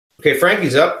Okay,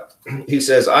 Frankie's up. He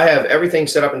says, I have everything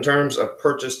set up in terms of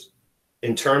purchased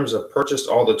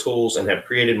all the tools and have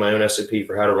created my own SOP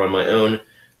for how to run my own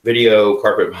video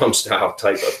carpet bomb style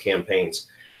type of campaigns.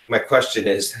 My question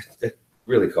is, it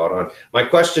really caught on. My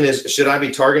question is, should I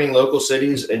be targeting local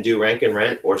cities and do rank and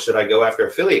rent, or should I go after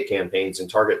affiliate campaigns and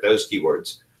target those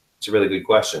keywords? It's a really good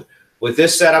question. With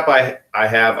this setup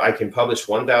I can publish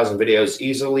 1,000 videos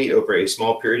easily over a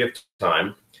small period of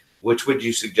time. Which would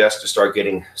you suggest to start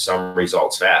getting some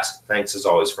results fast? Thanks as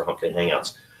always for Hump Day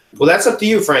Hangouts. Well, that's up to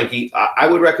you, Frankie. I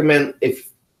would recommend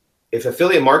if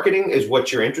affiliate marketing is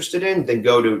what you're interested in, then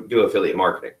go to do affiliate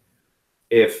marketing.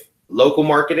 If local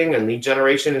marketing and lead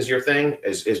generation is your thing,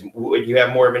 is what you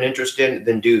have more of an interest in,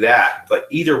 then do that. But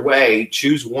either way,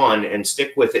 choose one and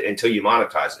stick with it until you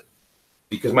monetize it.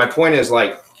 Because my point is,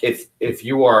 like, if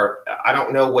you are, I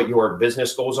don't know what your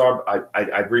business goals are.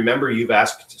 I remember you've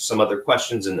asked some other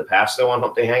questions in the past though on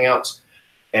Hump Day Hangouts.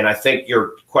 And I think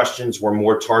your questions were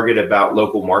more targeted about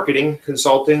local marketing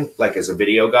consulting, like as a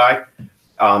video guy.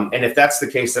 And if that's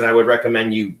the case, then I would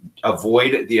recommend you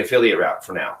avoid the affiliate route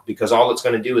for now, because all it's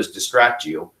going to do is distract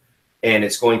you, and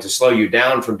it's going to slow you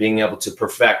down from being able to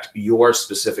perfect your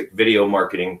specific video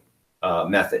marketing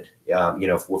method, you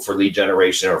know, for lead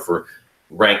generation or for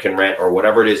rank and rent or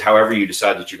whatever it is, however you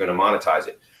decide that you're going to monetize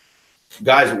it.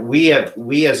 Guys, we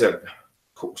as a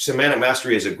Semantic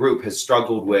Mastery as a group has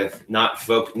struggled with not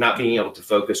being able to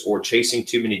focus or chasing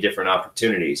too many different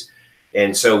opportunities.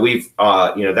 And so we've,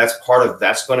 you know, that's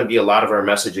going to be a lot of our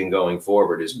messaging going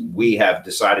forward, is we have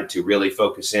decided to really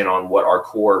focus in on what our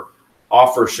core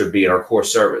offer should be and our core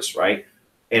service, right?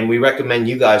 And we recommend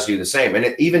you guys do the same.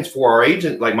 And even for our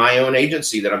agent, like my own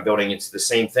agency that I'm building, it's the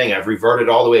same thing. I've reverted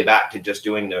all the way back to just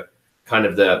doing the kind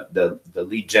of the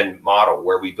lead gen model,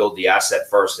 where we build the asset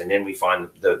first and then we find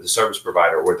the service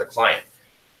provider or the client.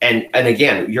 And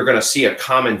again, you're going to see a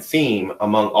common theme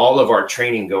among all of our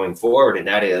training going forward. And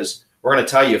that is, we're going to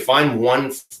tell you, find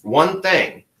one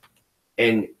thing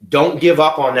and don't give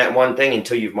up on that one thing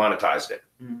until you've monetized it.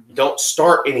 Don't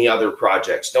start any other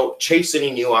projects. Don't chase any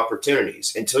new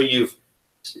opportunities until you've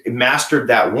mastered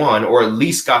that one, or at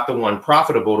least got the one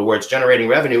profitable to where it's generating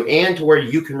revenue and to where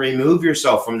you can remove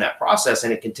yourself from that process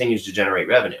and it continues to generate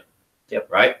revenue.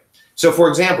 Yep. Right. So for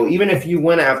example, even if you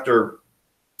went after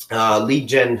lead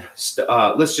gen,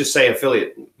 let's just say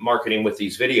affiliate marketing with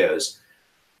these videos,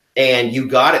 and you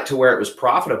got it to where it was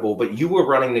profitable, but you were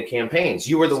running the campaigns.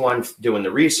 You were the one doing the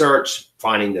research,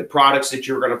 finding the products that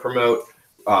you were going to promote,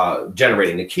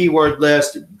 generating the keyword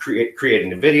list, creating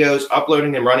the videos,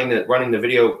 uploading them, running the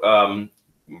video,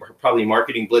 probably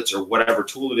marketing blitz or whatever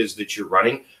tool it is that you're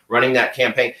running that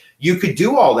campaign. You could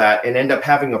do all that and end up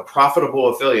having a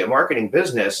profitable affiliate marketing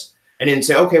business, and then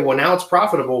say, okay, well, now it's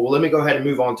profitable. Well, let me go ahead and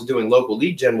move on to doing local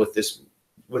lead gen with these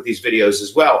videos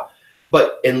as well.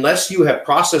 But unless you have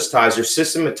processized or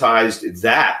systematized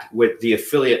that with the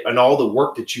affiliate and all the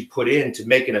work that you put in to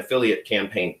make an affiliate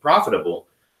campaign profitable,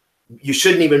 you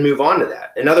shouldn't even move on to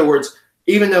that. In other words,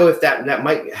 even though if that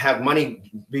might have money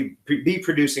be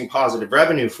producing positive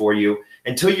revenue for you,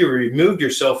 until you remove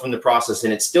yourself from the process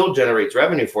and it still generates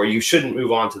revenue for you, you shouldn't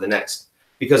move on to the next.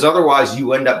 Because otherwise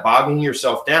you end up bogging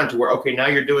yourself down to where, okay, now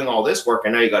you're doing all this work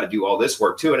and now you got to do all this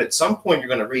work too. And at some point you're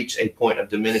going to reach a point of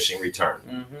diminishing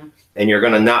return. And you're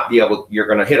going to not be able, you're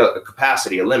going to hit a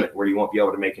capacity, a limit where you won't be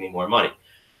able to make any more money.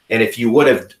 And if you would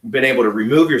have been able to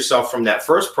remove yourself from that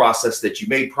first process that you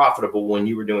made profitable when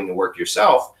you were doing the work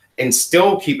yourself and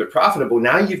still keep it profitable,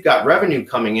 now you've got revenue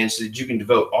coming in so that you can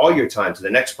devote all your time to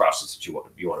the next process that you want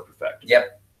to perfect.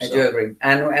 Yep, I do agree.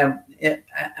 And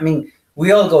I mean,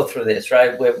 we all go through this,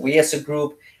 right? We as a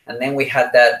group, and then we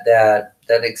had that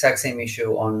exact same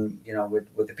issue on, you know,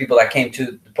 with the people that came to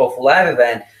the POFU Live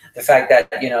event, the fact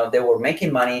that, you know, they were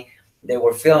making money, they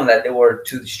were feeling that they were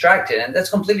too distracted, and that's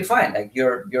completely fine. Like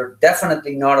you're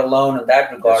definitely not alone in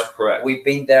that regard. That's correct. We've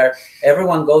been there.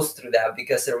 Everyone goes through that,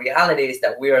 because the reality is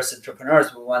that we are as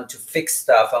entrepreneurs, we want to fix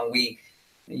stuff, and we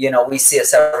see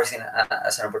everything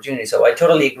as an opportunity. So I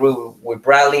totally agree with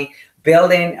Bradley.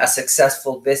 Building a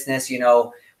successful business, you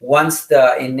know, once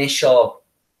the initial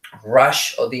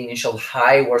rush or the initial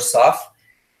high wears off,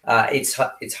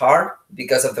 it's hard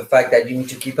because of the fact that you need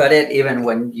to keep at it even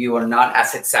when you are not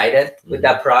as excited with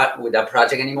that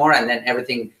project anymore, and then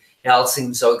everything else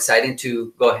seems so exciting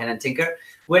to go ahead and tinker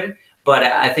with. But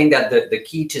I think that the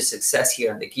key to success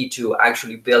here and the key to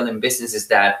actually building businesses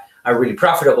that are really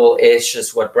profitable is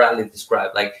just what Bradley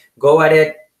described. Like, go at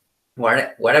it,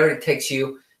 whatever it takes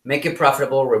you. Make it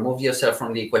profitable, remove yourself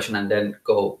from the equation, and then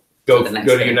go to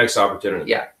your next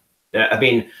opportunity. Yeah. I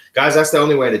mean, guys, that's the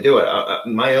only way to do it.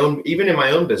 Even in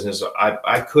my own business,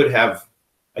 I could have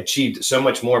achieved so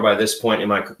much more by this point in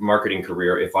my marketing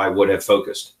career if I would have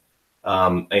focused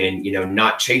and, you know,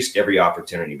 not chased every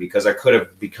opportunity, because I could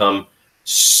have become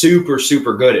super,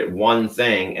 super good at one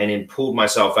thing and then pulled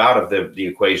myself out of the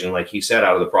equation, like he said,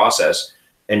 out of the process,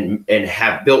 and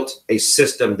have built a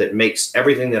system that makes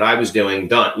everything that I was doing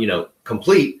done, you know,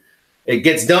 complete. It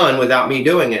gets done without me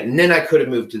doing it. And then I could have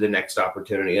moved to the next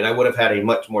opportunity, and I would have had a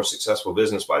much more successful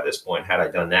business by this point had I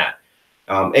done that.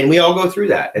 And we all go through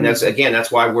that. And that's, again,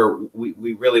 that's why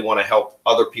we really want to help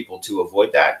other people to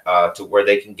avoid that, to where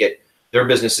they can get their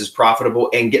businesses profitable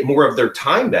and get more of their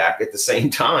time back at the same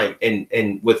time,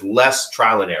 and with less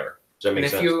trial and error. Does that make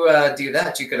sense? If you do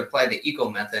that, you could apply the Eagle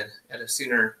method at a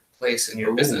sooner place in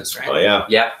your business, right? Oh, yeah.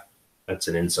 Yeah. That's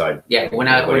an inside. Yeah, we're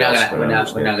not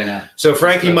gonna. So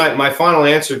Frankie, my final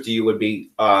answer to you would be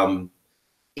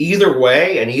either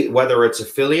way, and whether it's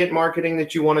affiliate marketing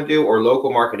that you want to do or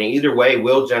local marketing, either way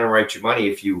will generate you money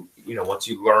if you know, once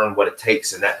you learn what it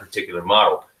takes in that particular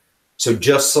model. So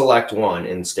just select one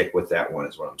and stick with that one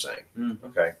is what I'm saying.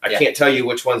 Okay. I can't tell you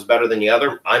which one's better than the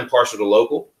other. I'm partial to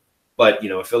local, but you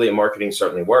know, affiliate marketing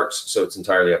certainly works. So it's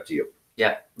entirely up to you.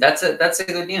 Yeah, that's a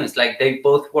good news. Like, they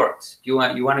both works. You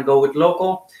want to go with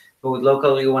local, go with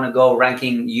local. You want to go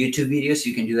ranking YouTube videos,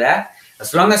 you can do that.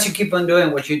 As long as you keep on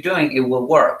doing what you're doing, it will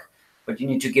work. But you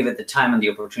need to give it the time and the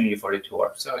opportunity for it to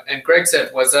work. So, and Greg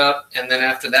said, "What's up?" And then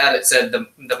after that, it said the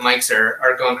mics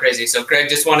are going crazy. So Greg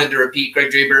just wanted to repeat,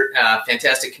 Greg Draper,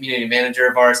 fantastic community manager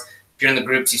of ours. If you're in the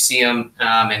groups, you see him,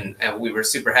 and we were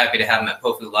super happy to have him at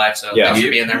POFU Live. So thanks for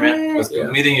being there, man. It was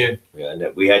good meeting you. Yeah,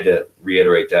 and we had to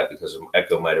reiterate that because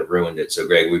Echo might have ruined it. So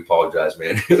Greg, we apologize,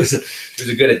 man. It was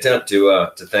a good attempt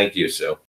to thank you. So.